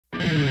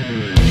Hi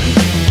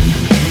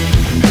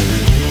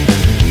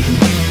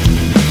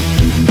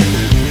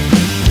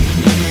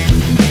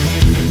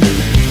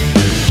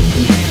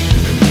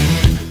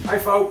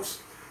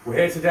folks, we're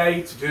here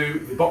today to do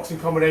the boxing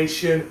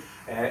combination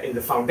in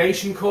the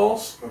foundation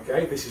course.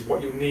 Okay, this is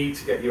what you need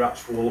to get your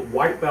actual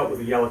white belt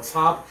with a yellow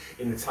tab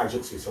in the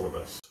Taijutsu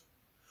syllabus.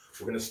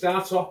 We're going to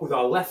start off with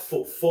our left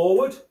foot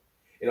forward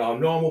in our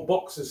normal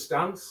boxer's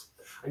stance,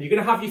 and you're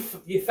going to have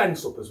your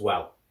fence up as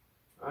well.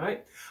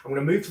 Alright, I'm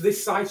going to move to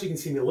this side so you can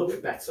see me a little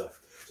bit better.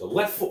 So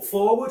left foot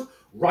forward,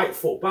 right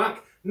foot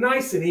back,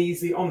 nice and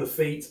easy on the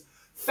feet,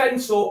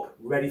 fence up,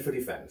 ready for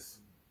defence.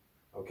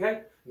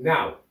 Okay,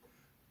 now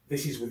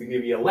this is with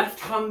your left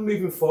hand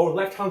moving forward,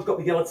 left hand's got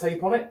the yellow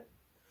tape on it.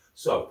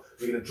 So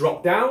you're going to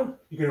drop down,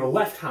 you're going to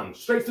left hand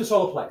straight to the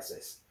solar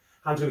plexus.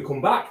 Hand's going to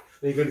come back,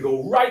 then you're going to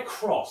go right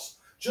cross,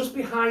 just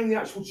behind the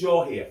actual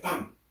jaw here,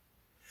 bam.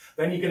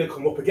 Then you're going to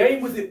come up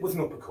again with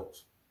an uppercut.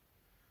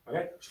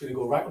 Okay, just going to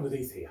go right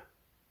underneath here.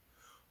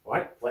 All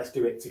right, let's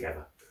do it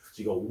together.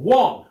 So you go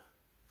 1,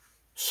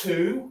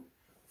 2,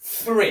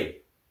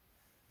 3.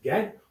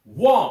 Again,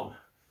 1,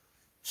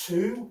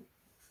 2,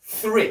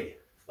 3.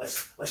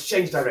 Let's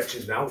change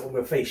directions now. I'm going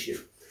to face you.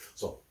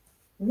 So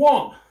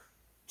 1,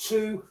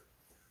 2,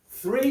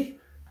 3.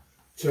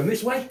 Turn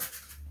this way.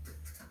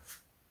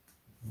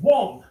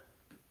 1,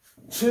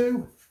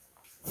 2,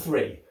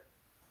 3.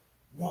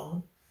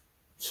 1,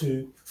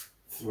 2,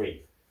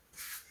 3.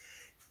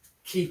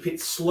 Keep it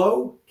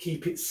slow,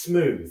 keep it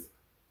smooth.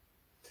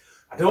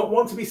 I don't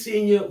want to be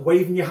seeing you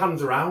waving your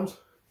hands around.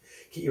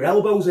 Keep your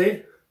elbows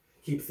in,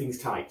 keep things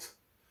tight.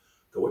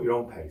 Go at your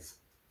own pace.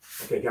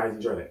 Okay guys,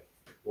 enjoy it.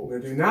 What we're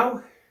going to do now,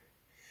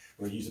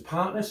 we're going to use a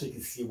partner so you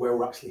can see where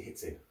we're actually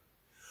hitting.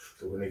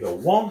 So we're going to go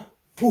 1,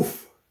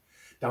 poof,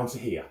 down to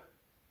here.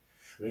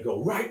 We're going to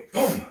go right,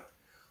 boom,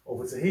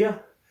 over to here.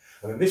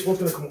 And then this one's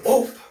going to come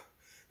up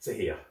to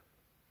here.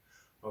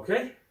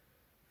 Okay?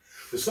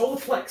 The solar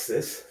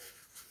plexus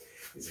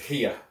is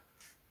here.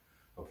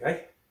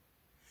 Okay?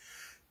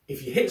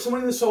 If you hit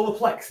someone in the solar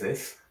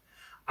plexus,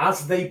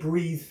 as they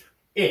breathe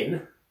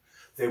in,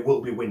 they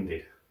will be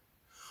winded.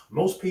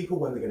 Most people,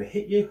 when they're going to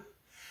hit you,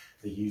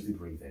 they usually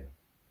breathe in.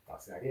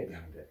 That's the idea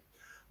behind it.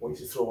 I want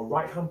you to throw a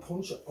right hand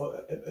punch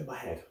at my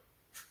head.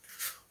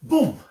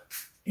 Boom!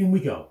 In we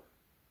go.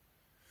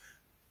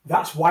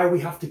 That's why we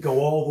have to go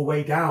all the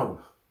way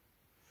down.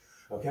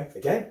 Okay,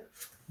 again.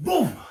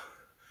 Boom!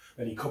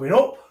 Then you're coming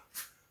up,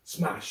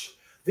 smash.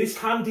 This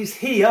hand is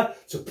here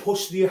to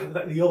push the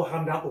other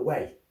hand out the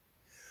way.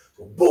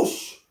 So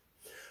bush!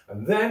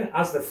 And then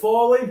as they're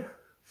falling,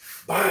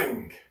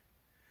 bang!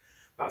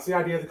 That's the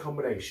idea of the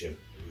combination.